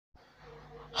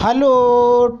Hello,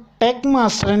 tech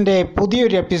മാസ്റ്ററിൻ്റെ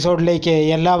പുതിയൊരു എപ്പിസോഡിലേക്ക്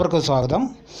എല്ലാവർക്കും സ്വാഗതം.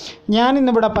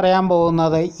 ഞാനിന്നിവിടെ പറയാൻ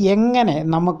പോകുന്നത് എങ്ങനെ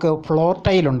നമുക്ക് ഫ്ലോർ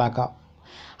ടൈൽ ഉണ്ടാക്കാം,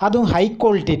 അതും ഹൈ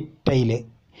ക്വാളിറ്റി ടൈല്.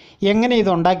 എങ്ങനെ ഇത്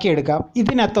ഉണ്ടാക്കിയെടുക്കാം,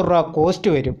 ഇതിന് എത്ര രൂപ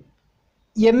കോസ്റ്റ് വരും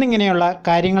എന്നിങ്ങനെയുള്ള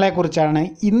കാര്യങ്ങളെക്കുറിച്ചാണ്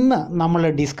ഇന്ന് നമ്മൾ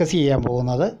ഡിസ്കസ് ചെയ്യാൻ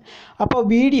പോകുന്നത്. അപ്പോൾ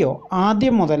വീഡിയോ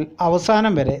ആദ്യം മുതൽ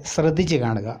അവസാനം വരെ ശ്രദ്ധിച്ച്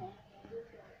കാണുക.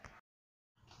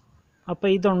 അപ്പോൾ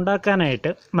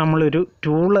ഇതുണ്ടാക്കാനായിട്ട് നമ്മളൊരു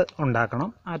ടൂള് ഉണ്ടാക്കണം.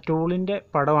 ആ ടൂളിൻ്റെ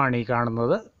പടമാണ് ഈ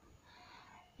കാണുന്നത്.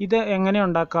 ഇത് എങ്ങനെ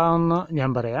ഉണ്ടാക്കാമെന്ന് ഞാൻ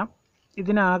പറയാം.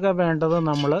 ഇതിനാകെ വേണ്ടത്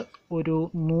നമ്മൾ ഒരു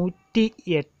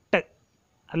 108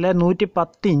 അല്ലെ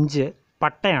 110 ഇഞ്ച്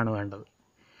പട്ടയാണ് വേണ്ടത്.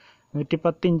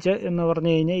 110 ഇഞ്ച് എന്ന്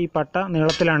പറഞ്ഞു കഴിഞ്ഞാൽ ഈ പട്ട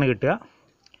നീളത്തിലാണ് കിട്ടുക.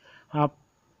 ആ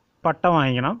പട്ട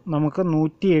വാങ്ങിക്കണം. നമുക്ക്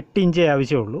 108 ഇഞ്ചേ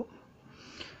ആവശ്യമുള്ളൂ.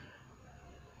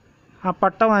 ആ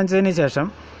പട്ട വാങ്ങിച്ചതിന് ശേഷം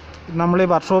നമ്മൾ ഈ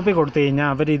വർക്ക്ഷോപ്പിൽ കൊടുത്തു കഴിഞ്ഞാൽ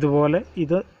അവർ ഇതുപോലെ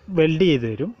ഇത് വെൽഡ് ചെയ്ത്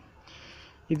തരും.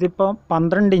 ഇതിപ്പോൾ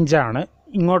 12 ഇഞ്ചാണ്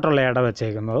ഇങ്ങോട്ടുള്ള ഇട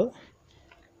വെച്ചേക്കുന്നത്.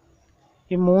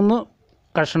 ഈ 3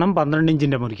 കഷ്ണം 12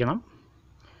 ഇഞ്ചിൻ്റെ മുറിക്കണം.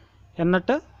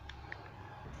 എന്നിട്ട്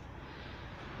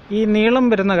ഈ നീളം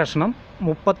വരുന്ന കഷ്ണം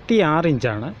 36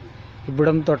 ഇഞ്ചാണ്.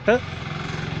 ഇവിടം തൊട്ട്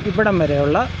ഇവിടം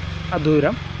വരെയുള്ള ആ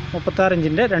ദൂരം 36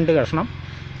 ഇഞ്ചിൻ്റെ 2 കഷ്ണം.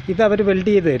 ഇത് അവർ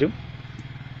വെൽഡ് ചെയ്ത് തരും.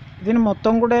 ഇതിന്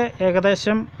മൊത്തം കൂടെ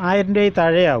ഏകദേശം 1000 രൂപയിൽ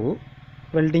താഴെയാവും.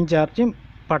 വെൽഡിങ് ചാർജും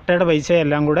പട്ടയുടെ പൈസയും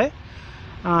എല്ലാം കൂടെ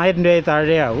 1000 രൂപയിൽ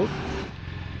താഴെയാവും.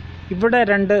 ഇവിടെ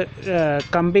 2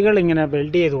 കമ്പികൾ ഇങ്ങനെ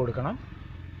വെൽഡ് ചെയ്ത് കൊടുക്കണം.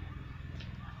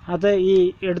 അത് ഈ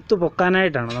എടുത്ത്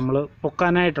പൊക്കാനായിട്ടാണ്, നമ്മൾ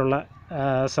പൊക്കാനായിട്ടുള്ള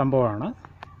സംഭവമാണ്.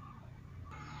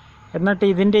 എന്നിട്ട്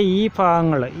ഇതിൻ്റെ ഈ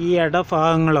ഭാഗങ്ങൾ, ഈ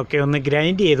ഇടഭാഗങ്ങളൊക്കെ ഒന്ന്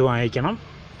ഗ്രൈൻഡ് ചെയ്ത് വാങ്ങിക്കണം.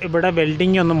 ഇവിടെ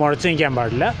വെൽഡിങ് ഒന്നും മുഴച്ച് നിൽക്കാൻ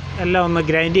പാടില്ല, എല്ലാം ഒന്ന്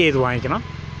ഗ്രൈൻഡ് ചെയ്ത് വാങ്ങിക്കണം.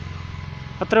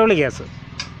 അത്രേ ഉള്ളൂ കേസ്.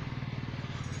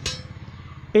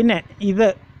 പിന്നെ ഇത്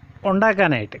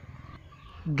ഉണ്ടാക്കാനായിട്ട്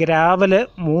ഗ്രാവല്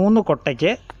 3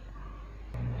 കൊട്ടയ്ക്ക്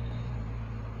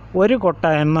 1 കൊട്ട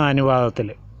എന്ന അനുപാതത്തിൽ,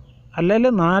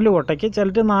 അല്ലെങ്കിൽ 4 കൊട്ടയ്ക്ക്,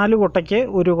 ചിലർ 4 കൊട്ടയ്ക്ക്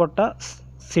 1 കൊട്ട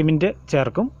സിമെൻറ്റ്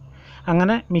ചേർക്കും.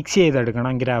 അങ്ങനെ മിക്സ്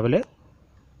ചെയ്തെടുക്കണം ഗ്രാവല്.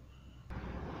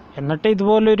 എന്നിട്ട്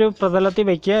ഇതുപോലൊരു പ്രതലത്തിൽ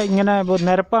വയ്ക്കുക. ഇങ്ങനെ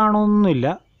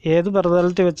നിരപ്പാണൊന്നുമില്ല, ഏത്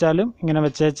പ്രതലത്തിൽ വെച്ചാലും ഇങ്ങനെ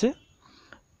വെച്ചേച്ച്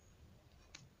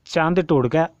ചാന്തിട്ട്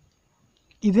കൊടുക്കുക.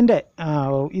 ഇതിൻ്റെ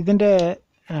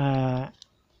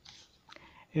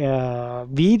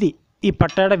വീതി, ഈ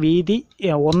പട്ടയുടെ വീതി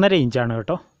 1.5 ഇഞ്ചാണ്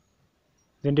കേട്ടോ.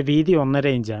 ഇതിൻ്റെ വീതി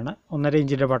 1.5 ഇഞ്ചാണ്. 1.5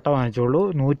 ഇഞ്ചിൻ്റെ പട്ട വാങ്ങിച്ചോളൂ.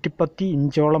 110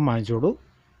 ഇഞ്ചോളം വാങ്ങിച്ചോളൂ.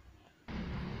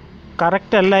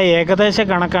 കറക്റ്റല്ല, ഏകദേശ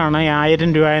കണക്കാണ്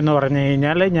 1000 രൂപ എന്ന് പറഞ്ഞു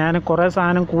കഴിഞ്ഞാൽ. ഞാൻ കുറേ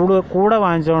സാധനം കൂടെ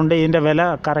വാങ്ങിച്ചുകൊണ്ട് ഇതിൻ്റെ വില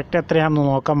കറക്റ്റ് എത്രയാണെന്ന്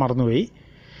നോക്കാൻ മറന്നുപോയി.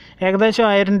 ഏകദേശം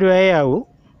 1000 രൂപയേ ആവും.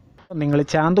 നിങ്ങൾ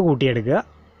ചാന്ത് കൂട്ടിയെടുക്കുക,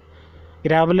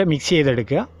 ഗ്രാവല് മിക്സ്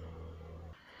ചെയ്തെടുക്കുക.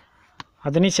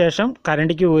 അതിനുശേഷം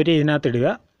കരണ്ടിക്ക് ഊരി ഇതിനകത്ത്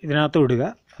ഇടുക.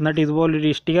 എന്നിട്ട് ഇതുപോലൊരു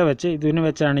ഇഷ്ടിക വെച്ച്, ഇതിന്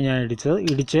വെച്ചാണ് ഞാൻ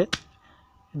ഇടിച്ച്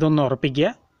ഇതൊന്ന്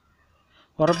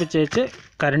ഉറപ്പിച്ചേച്ച്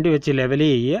കരണ്ടി വെച്ച് ലെവൽ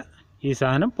ചെയ്യുക. ഈ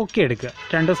സാധനം പൊക്കിയെടുക്കുക.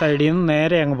 2 സൈഡിൽ നിന്ന്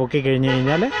നേരെ അങ്ങ് പൊക്കി കഴിഞ്ഞ്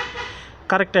കഴിഞ്ഞാൽ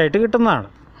കറക്റ്റായിട്ട് കിട്ടുന്നതാണ്.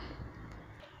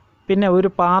 പിന്നെ ഒരു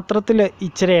പാത്രത്തിൽ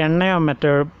ഇച്ചിരി എണ്ണയോ മറ്റോ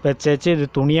വെച്ചേച്ച് ഇത്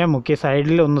തുണിയെ മുക്കി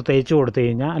സൈഡിലൊന്ന് തേച്ച് കൊടുത്തു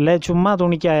കഴിഞ്ഞാൽ, അല്ലെങ്കിൽ ചുമ്മാ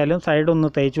തുണിക്കായാലും സൈഡൊന്ന്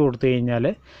തേച്ച് കൊടുത്തു കഴിഞ്ഞാൽ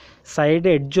സൈഡ്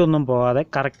എഡ്ജൊന്നും പോകാതെ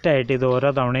കറക്റ്റായിട്ട് ഇത് ഓരോ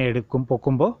തവണയും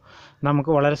പൊക്കുമ്പോൾ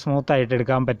നമുക്ക് വളരെ സ്മൂത്തായിട്ട്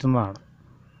എടുക്കാൻ പറ്റുന്നതാണ്.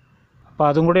 അപ്പോൾ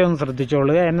അതും കൂടെ ഒന്ന്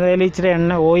ശ്രദ്ധിച്ചോളുക. എന്നതേലും ഇച്ചിരി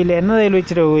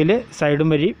ഇച്ചിരി ഓയിൽ സൈഡും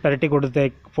വഴി പുരട്ടി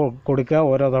കൊടുക്കുക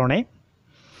ഓരോ തവണയും.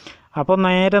 അപ്പോൾ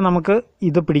നേരെ നമുക്ക്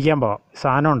ഇത് പിടിക്കാൻ പോകാം,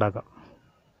 സാധനം ഉണ്ടാക്കാം.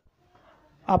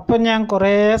 അപ്പം ഞാൻ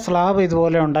കുറേ സ്ലാബ്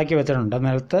ഇതുപോലെ ഉണ്ടാക്കി വെച്ചിട്ടുണ്ട്.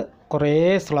 നിലത്ത് കുറേ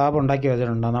സ്ലാബ് ഉണ്ടാക്കി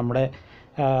വെച്ചിട്ടുണ്ട്. നമ്മുടെ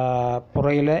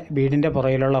വീടിൻ്റെ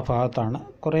പുറകിലുള്ള ഭാഗത്താണ്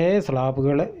കുറേ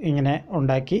സ്ലാബുകൾ ഇങ്ങനെ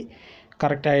ഉണ്ടാക്കി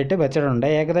കറക്റ്റായിട്ട് വെച്ചിട്ടുണ്ട്.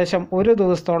 ഏകദേശം 1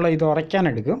 ദിവസത്തോളം ഇത്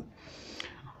ഉറയ്ക്കാനെടുക്കും.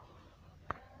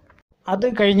 അത്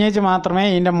കഴിഞ്ഞേച്ച് മാത്രമേ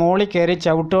ഇതിൻ്റെ മുകളിൽ കയറി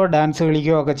ചവിട്ടുകയോ ഡാൻസ്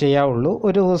കളിക്കുകയോ ഒക്കെ ചെയ്യാവുള്ളൂ.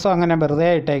 1 ദിവസം അങ്ങനെ വെറുതെ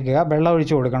ഇട്ടേക്കുക. വെള്ളം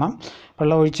ഒഴിച്ച് കൊടുക്കണം.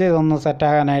 വെള്ളം ഒഴിച്ച് ഇതൊന്ന്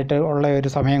സെറ്റാകാനായിട്ട് ഉള്ള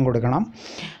ഒരു സമയം കൊടുക്കണം.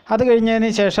 അത് കഴിഞ്ഞതിന്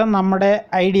ശേഷം നമ്മുടെ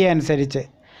ഐഡിയ അനുസരിച്ച്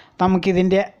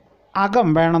നമുക്കിതിൻ്റെ അകം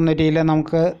വേണമെന്ന രീതിയിൽ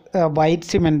നമുക്ക് വൈറ്റ്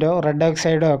സിമെൻറ്റോ റെഡ്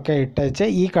ഓക്സൈഡോ ഒക്കെ ഇട്ടേച്ച്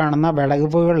ഈ കാണുന്ന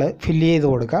വിളവുകൾ ഫില്ല് ചെയ്ത്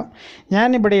കൊടുക്കാം.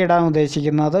 ഞാനിവിടെ ഇടാൻ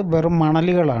ഉദ്ദേശിക്കുന്നത് വെറും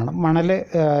മണലുകളാണ്. മണൽ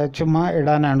ചുമ്മാ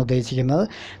ഇടാനാണ് ഉദ്ദേശിക്കുന്നത്.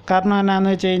 കാരണം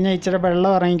എന്നാന്ന് വെച്ച് കഴിഞ്ഞാൽ ഇച്ചിരി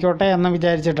വെള്ളം ഇറങ്ങിക്കോട്ടെ എന്ന്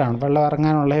വിചാരിച്ചിട്ടാണ്, വെള്ളം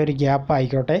ഇറങ്ങാനുള്ള ഒരു ഗ്യാപ്പ്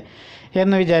ആയിക്കോട്ടെ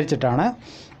എന്ന് വിചാരിച്ചിട്ടാണ്.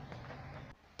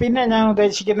 പിന്നെ ഞാൻ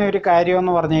ഉദ്ദേശിക്കുന്ന ഒരു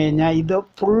കാര്യമെന്ന് പറഞ്ഞു കഴിഞ്ഞാൽ, ഇത്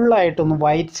ഫുള്ളായിട്ടൊന്ന്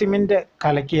വൈറ്റ് സിമെൻറ്റ്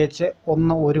കലക്കി വെച്ച്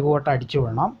ഒരു കോട്ട് അടിച്ചു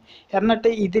വേണം. എന്നിട്ട്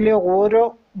ഇതിൽ ഓരോ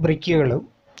ബ്രിക്കുകളും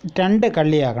 2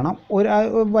 കള്ളിയാക്കണം.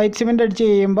 വൈറ്റ് സിമെൻറ്റ് അടിച്ച്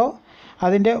കഴിയുമ്പോൾ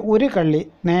അതിൻ്റെ ഒരു കള്ളി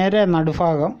നേരെ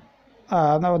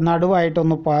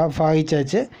നടുവായിട്ടൊന്ന്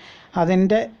ഭാഗിച്ചേച്ച്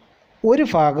അതിൻ്റെ ഒരു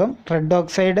ഭാഗം റെഡ്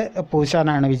ഓക്സൈഡ്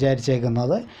പൂശാനാണ്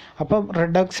വിചാരിച്ചേക്കുന്നത്. അപ്പം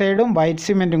റെഡ് ഓക്സൈഡും വൈറ്റ്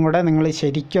സിമെൻറ്റും കൂടെ നിങ്ങൾ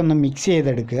ശരിക്കൊന്ന് മിക്സ്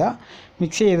ചെയ്തെടുക്കുക.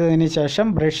 മിക്സ് ചെയ്തതിന് ശേഷം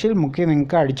ബ്രഷിൽ മുക്കി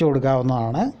നിങ്ങൾക്ക് അടിച്ചു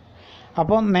കൊടുക്കാവുന്നതാണ്.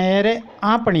 അപ്പോൾ നേരെ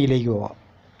ആ പണിയിലേക്ക് പോവാം.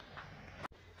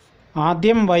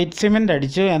 ആദ്യം വൈറ്റ് സിമെൻറ്റ്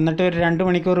അടിച്ചു, എന്നിട്ട് ഒരു 2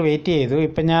 മണിക്കൂർ വെയിറ്റ് ചെയ്തു.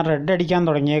 ഇപ്പം ഞാൻ റെഡ് അടിക്കാൻ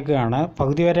തുടങ്ങിയേക്കുകയാണ്.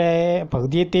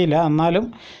 പകുതി എത്തിയില്ല, എന്നാലും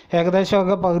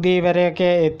ഏകദേശമൊക്കെ പകുതി വരെയൊക്കെ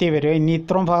എത്തി വരും. ഇനി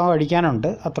ഇത്രയും ഭാഗം അടിക്കാനുണ്ട്,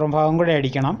 അത്രയും ഭാഗം കൂടെ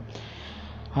അടിക്കണം.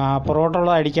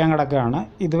 പുറകോട്ടുള്ളത് അടിക്കാൻ കിടക്കുകയാണ്.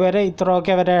 ഇതുവരെ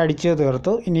ഇത്രയൊക്കെ വരെ അടിച്ച്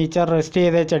തീർത്തു. ഇനി ഇച്ചിരി റെസ്റ്റ്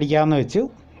ചെയ്തേച്ച് അടിക്കാമെന്ന് വെച്ചു.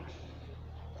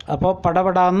 അപ്പോൾ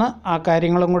പടപടാന്ന് ആ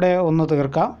കാര്യങ്ങളും കൂടെ ഒന്ന്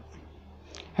തീർക്കാം.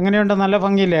 എങ്ങനെയുണ്ട്? നല്ല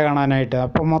ഭംഗിയില്ലേ കാണാനായിട്ട്?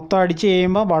 അപ്പോൾ മൊത്തം അടിച്ച്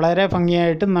കഴിയുമ്പോൾ വളരെ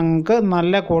ഭംഗിയായിട്ട് നിങ്ങൾക്ക്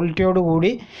നല്ല ക്വാളിറ്റിയോട്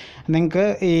കൂടി നിങ്ങൾക്ക്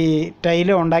ഈ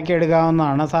ടൈല്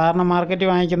ഉണ്ടാക്കിയെടുക്കാവുന്നതാണ്. സാധാരണ മാർക്കറ്റിൽ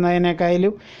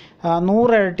വാങ്ങിക്കുന്നതിനേക്കാളും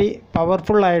 100 ഇരട്ടി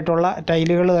പവർഫുള്ളായിട്ടുള്ള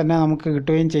ടൈലുകൾ തന്നെ നമുക്ക്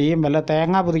കിട്ടുകയും ചെയ്യും. വല്ല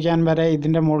തേങ്ങ പൊതിക്കാൻ വരെ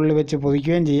ഇതിൻ്റെ മുകളിൽ വെച്ച്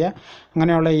പൊതിക്കുകയും ചെയ്യാം.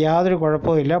 അങ്ങനെയുള്ള യാതൊരു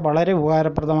കുഴപ്പമില്ല. വളരെ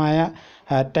ഉപകാരപ്രദമായ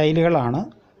ടൈലുകളാണ്.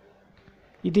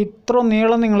 ഇത് ഇത്ര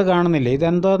നീളം നിങ്ങൾ കാണുന്നില്ലേ?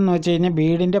 ഇതെന്തോന്ന് വെച്ച് കഴിഞ്ഞാൽ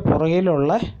വീടിൻ്റെ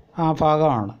പുറകിലുള്ള ആ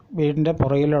ഭാഗമാണ്. വീടിൻ്റെ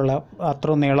പുറകിലുള്ള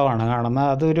അത്ര നീളമാണ് കാണുന്നത്.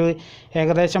 അതൊരു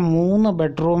ഏകദേശം 3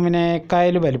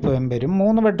 ബെഡ്റൂമിനേക്കാൾ വലിപ്പം വരും.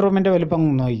 3 ബെഡ്റൂമിൻ്റെ വലിപ്പം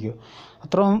നോക്കിക്കോ.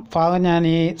 അത്രയും ഭാഗം ഞാൻ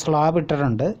ഈ സ്ലാബ്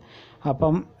ഇട്ടിട്ടുണ്ട്.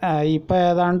 അപ്പം ഇപ്പം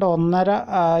ഏതാണ്ട്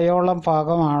 1.5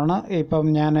 ഭാഗമാണ് ഇപ്പം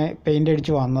ഞാൻ പെയിൻ്റ്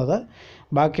അടിച്ച് വന്നത്.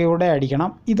 ബാക്കി കൂടെ അടിക്കണം.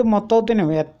 ഇത് മൊത്തത്തിനും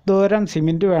എന്തോരം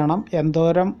സിമെൻറ്റ് വേണം,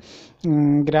 എന്തോരം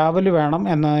ഗ്രാവൽ വേണം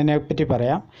എന്നതിനെപ്പറ്റി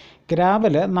പറയാം.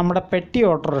 ഗ്രാവൽ നമ്മുടെ പെട്ടി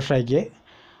ഓട്ടോറിക്ഷയ്ക്ക്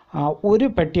ഒരു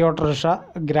പെട്ടി ഓട്ടോറിക്ഷ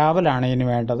ഗ്രാവലാണ് ഇതിന്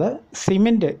വേണ്ടത്.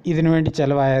 സിമെൻറ്റ് ഇതിനു വേണ്ടി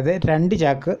ചിലവായത് 2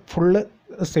 ചാക്ക് ഫുള്ള്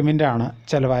സിമെൻറ്റാണ്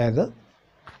ചിലവായത്.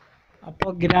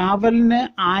 അപ്പോൾ ഗ്രാവലിന്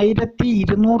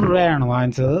 1200 രൂപയാണ്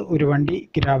വാങ്ങിച്ചത് ഒരു വണ്ടി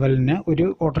ഗ്രാവലിന്, ഒരു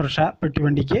ഓട്ടോറിക്ഷ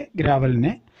പെട്ടിവണ്ടിക്ക്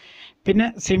ഗ്രാവലിന്. പിന്നെ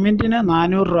സിമെൻറ്റിന്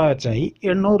 400 രൂപ വെച്ചായി,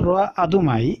 800 രൂപ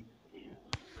അതുമായി.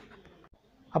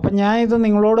 അപ്പം ഞാൻ ഇത്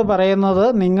നിങ്ങളോട് പറയുന്നത്,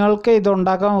 നിങ്ങൾക്ക്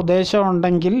ഇതുണ്ടാക്കാൻ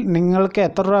ഉദ്ദേശമുണ്ടെങ്കിൽ നിങ്ങൾക്ക്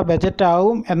എത്ര രൂപ ബജറ്റ്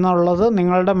ആവും എന്നുള്ളത്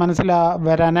നിങ്ങളുടെ മനസ്സിൽ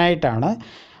വരാനായിട്ടാണ്.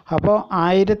 അപ്പോൾ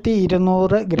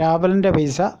 1200 ഗ്രാവലിൻ്റെ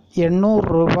പൈസ,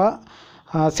 800 രൂപ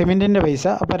സിമെൻറ്റിൻ്റെ പൈസ,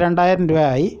 അപ്പോൾ 2000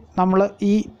 രൂപയായി. നമ്മൾ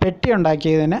ഈ പെട്ടി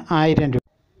ഉണ്ടാക്കിയതിന് 1000 രൂപ,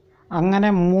 അങ്ങനെ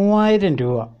 3000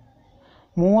 രൂപ.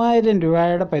 3000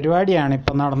 രൂപയുടെ പരിപാടിയാണ്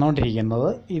ഇപ്പം നടന്നുകൊണ്ടിരിക്കുന്നത്.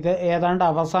 ഇത് ഏതാണ്ട്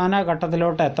അവസാന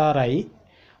ഘട്ടത്തിലോട്ട് എത്താറായി.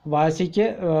 വാശിക്ക്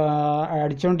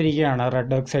അടിച്ചുകൊണ്ടിരിക്കുകയാണ്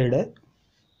റെഡ് ഓക്സൈഡ്.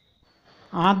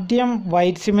 ആദ്യം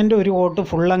വൈറ്റ് സിമെൻറ്റ് ഒരു കോട്ട്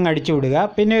ഫുള്ളങ്ങ് അടിച്ചു വിടുക.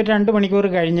 പിന്നെ ഒരു 2 മണിക്കൂർ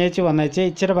കഴിഞ്ഞേച്ച് വന്നേച്ച്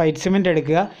ഇച്ചിരി വൈറ്റ് സിമെൻറ്റ്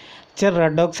എടുക്കുക, ഇച്ചിരി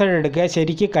റെഡ് ഓക്സൈഡ് എടുക്കുക,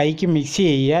 ശരിക്ക് കൈക്ക് മിക്സ്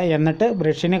ചെയ്യുക. എന്നിട്ട്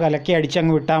ബ്രഷിന് കലക്കി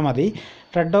അടിച്ചങ്ങ് വിട്ടാൽ മതി.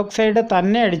 റെഡ് ഓക്സൈഡ്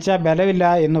തന്നെ അടിച്ചാൽ ബലമില്ല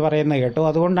എന്ന് പറയുന്നത് കേട്ടു.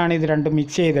 അതുകൊണ്ടാണ് ഇത് രണ്ടും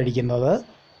മിക്സ് ചെയ്തടിക്കുന്നത്.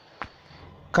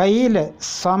 കയ്യിൽ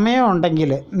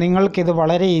സമയമുണ്ടെങ്കിൽ നിങ്ങൾക്കിത്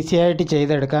വളരെ ഈസി ആയിട്ട്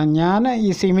ചെയ്തെടുക്കാം. ഞാൻ ഈ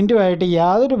സിമെൻറ്റുമായിട്ട്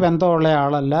യാതൊരു ബന്ധമുള്ള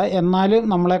ആളല്ല, എന്നാലും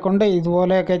നമ്മളെക്കൊണ്ട്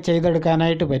ഇതുപോലെയൊക്കെ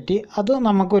ചെയ്തെടുക്കാനായിട്ട് പറ്റി. അത്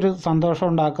നമുക്കൊരു സന്തോഷം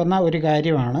ഉണ്ടാക്കുന്ന ഒരു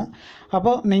കാര്യമാണ്.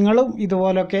 അപ്പോൾ നിങ്ങളും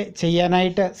ഇതുപോലെയൊക്കെ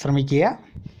ചെയ്യാനായിട്ട് ശ്രമിക്കുക.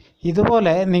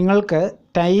 ഇതുപോലെ നിങ്ങൾക്ക്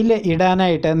ടൈല്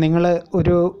ഇടാനായിട്ട് നിങ്ങൾ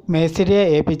ഒരു മേസ്തിരിയെ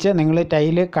ഏൽപ്പിച്ച് നിങ്ങൾ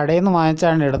ടൈല് കടയിൽ നിന്ന്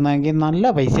വാങ്ങിച്ചാണ് ഇടുന്നതെങ്കിൽ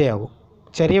നല്ല പൈസയാകും.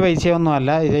 ചെറിയ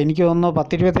പൈസയൊന്നുമല്ല. എനിക്ക് തോന്നുന്നു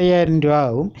 10-25,000 രൂപ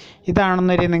ആകും.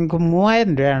 ഇതാണെന്നൊരു നിങ്ങൾക്ക്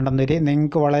 3000 രൂപ ഉണ്ടെന്നൊരു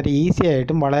നിങ്ങൾക്ക് വളരെ ഈസി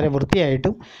ആയിട്ടും വളരെ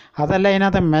വൃത്തിയായിട്ടും. അതല്ല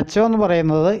ഇതിനകത്ത് മെച്ചമെന്ന്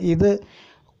പറയുന്നത്, ഇത്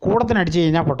കൂടത്തിനടിച്ച്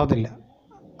കഴിഞ്ഞാൽ പൊട്ടത്തില്ല.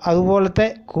 അതുപോലത്തെ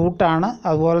കൂട്ടാണ്,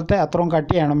 അതുപോലത്തെ അത്രയും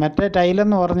കട്ടിയാണ്. മറ്റേ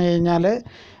ടൈലെന്ന് പറഞ്ഞു കഴിഞ്ഞാൽ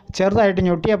ചെറുതായിട്ട്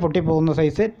ഞൊട്ടിയാൽ പൊട്ടിപ്പോകുന്ന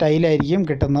സൈസ് ടൈലായിരിക്കും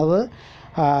കിട്ടുന്നത്.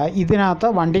 ഇതിനകത്ത്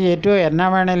വണ്ടി കയറ്റുകയോ എന്നാ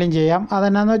വേണേലും ചെയ്യാം.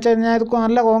 അതെന്നാന്ന് വെച്ച് കഴിഞ്ഞാൽ ഇത്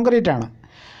നല്ല കോൺക്രീറ്റാണ്.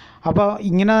 അപ്പോൾ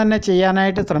ഇങ്ങനെ തന്നെ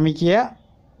ചെയ്യാനായിട്ട് ശ്രമിക്കുക.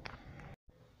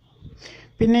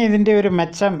 പിന്നെ ഇതിൻ്റെ ഒരു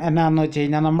മെച്ചം എന്നാന്ന് വെച്ച്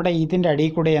കഴിഞ്ഞാൽ നമ്മുടെ ഇതിൻ്റെ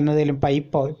അടിയിൽ കൂടെ എന്നതെങ്കിലും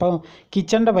പൈപ്പോ, ഇപ്പോൾ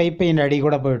കിച്ചണിൻ്റെ പൈപ്പ് ഇതിൻ്റെ അടിയിൽ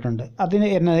കൂടെ പോയിട്ടുണ്ട്, അതിന്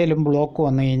എന്നതെങ്കിലും ബ്ലോക്ക്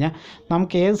വന്നു കഴിഞ്ഞാൽ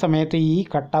നമുക്ക് ഏത് സമയത്ത് ഈ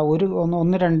കട്ട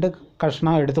ഒന്ന് രണ്ട്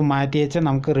കഷ്ണം എടുത്ത് മാറ്റി വെച്ച്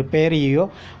നമുക്ക് റിപ്പയർ ചെയ്യുകയോ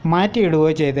മാറ്റിയിടുകയോ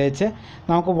ചെയ്തേച്ച്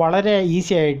നമുക്ക് വളരെ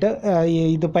ഈസി ആയിട്ട്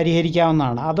ഇത്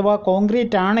പരിഹരിക്കാവുന്നതാണ്. അഥവാ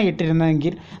കോൺക്രീറ്റ് ആണ്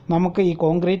ഇട്ടിരുന്നതെങ്കിൽ നമുക്ക് ഈ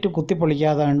കോൺക്രീറ്റ്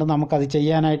കുത്തിപ്പൊളിക്കാതെ കൊണ്ട് നമുക്കത്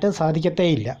ചെയ്യാനായിട്ട്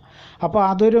സാധിക്കത്തേയില്ല. അപ്പോൾ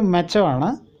അതൊരു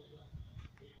മെച്ചമാണ്.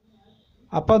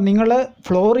 അപ്പോൾ നിങ്ങൾ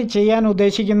ഫ്ലോറിൽ ചെയ്യാൻ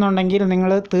ഉദ്ദേശിക്കുന്നുണ്ടെങ്കിൽ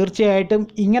നിങ്ങൾ തീർച്ചയായിട്ടും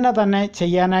ഇങ്ങനെ തന്നെ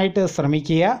ചെയ്യാനായിട്ട്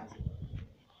ശ്രമിക്കുക.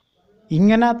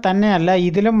 ഇങ്ങനെ തന്നെയല്ല,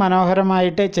 ഇതിലും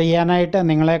മനോഹരമായിട്ട് ചെയ്യാനായിട്ട്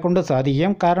നിങ്ങളെക്കൊണ്ട്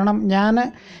സാധിക്കും. കാരണം ഞാൻ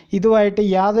ഇതുമായിട്ട്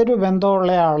യാതൊരു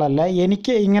ബന്ധമുള്ള ആളല്ല.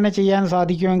 എനിക്ക് ഇങ്ങനെ ചെയ്യാൻ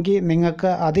സാധിക്കുമെങ്കിൽ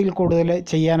നിങ്ങൾക്ക് അതിൽ കൂടുതൽ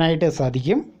ചെയ്യാനായിട്ട്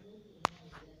സാധിക്കും.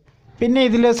 പിന്നെ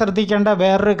ഇതിൽ ശ്രദ്ധിക്കേണ്ട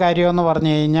വേറൊരു കാര്യമെന്ന്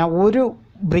പറഞ്ഞു കഴിഞ്ഞാൽ, ഒരു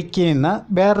ബ്രിക്കിൽ നിന്ന്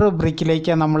വേറൊരു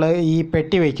ബ്രിക്കിലേക്ക് നമ്മൾ ഈ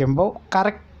പെട്ടി വയ്ക്കുമ്പോൾ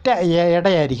കറക്റ്റ്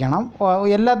ഇടയായിരിക്കണം.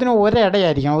 എല്ലാത്തിനും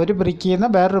ഒരിടയായിരിക്കണം. ഒരു ബ്രിക്കിൽ നിന്ന്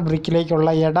വേറൊരു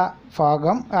ബ്രിക്കിലേക്കുള്ള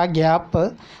ഭാഗം, ആ ഗ്യാപ്പ്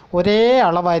ഒരേ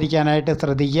അളവായിരിക്കാനായിട്ട്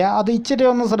ശ്രദ്ധിക്കുക. അത് ഇച്ചിരി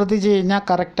ഒന്ന് ശ്രദ്ധിച്ച് കഴിഞ്ഞാൽ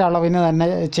കറക്റ്റ് അളവിന് തന്നെ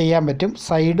ചെയ്യാൻ പറ്റും.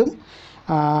 സൈഡും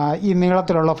ഈ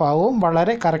നീളത്തിലുള്ള ഭാഗവും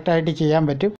വളരെ കറക്റ്റായിട്ട് ചെയ്യാൻ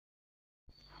പറ്റും.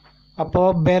 അപ്പോൾ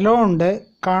ബലമുണ്ട്,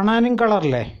 കാണാനും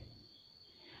കളറല്ലേ.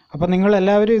 അപ്പോൾ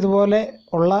നിങ്ങളെല്ലാവരും ഇതുപോലെ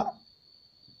ഉള്ള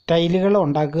ടൈലുകൾ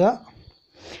ഉണ്ടാക്കുക.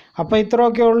 അപ്പോൾ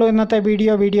ഇത്രയൊക്കെ ഉള്ളൂ ഇന്നത്തെ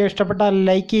വീഡിയോ ഇഷ്ടപ്പെട്ടാൽ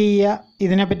ലൈക്ക് ചെയ്യുക.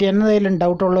 ഇതിനെപ്പറ്റി എന്തെങ്കിലും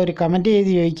ഡൗട്ടുള്ള ഒരു കമൻറ്റ്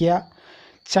ചെയ്ത് ചോദിക്കുക.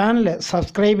 ചാനൽ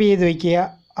സബ്സ്ക്രൈബ് ചെയ്ത് വയ്ക്കുക.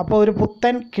 അപ്പോൾ ഒരു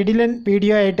പുത്തൻ കിടിലൻ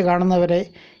വീഡിയോ ആയിട്ട് കാണുന്നവരെ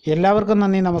എല്ലാവർക്കും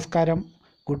നന്ദി, നമസ്കാരം,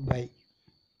 ഗുഡ് ബൈ.